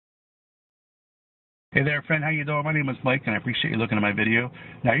Hey there, friend. How you doing? My name is Mike, and I appreciate you looking at my video.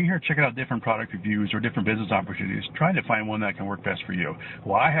 Now, you're here checking out different product reviews or different business opportunities, trying to find one that can work best for you.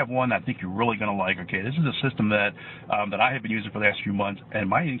 Well, I have one that I think you're really going to like. Okay, this is a system that I have been using for the last few months, and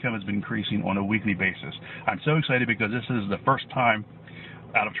my income has been increasing on a weekly basis. I'm so excited because this is the first time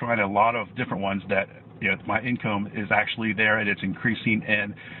out of trying a lot of different ones that my income is actually there and it's increasing,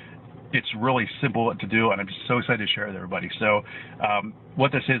 and it's really simple to do, and I'm just so excited to share it with everybody. So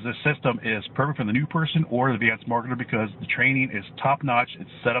what this system is perfect for the new person or the advanced marketer because the training is top-notch. It's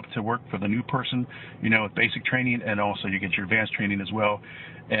set up to work for the new person, with basic training, and also you get your advanced training as well.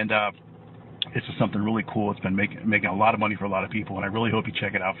 And it's just something really cool. It's been making a lot of money for a lot of people, and I really hope you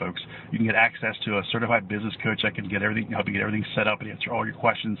check it out, folks. You can get access to a certified business coach that can help you get everything set up and answer all your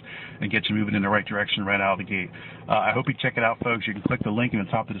questions and get you moving in the right direction right out of the gate. I hope you check it out, folks. You can click the link in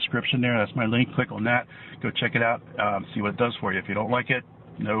the top of the description there. That's my link. Click on that. Go check it out. See what it does for you. If you don't like it,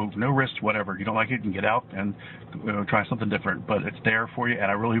 no risk, whatever. You don't like it, you can get out and try something different. But it's there for you, and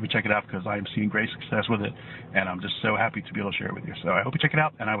I really hope you check it out because I am seeing great success with it, and I'm just so happy to be able to share it with you. So I hope you check it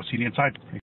out, and I will see you inside.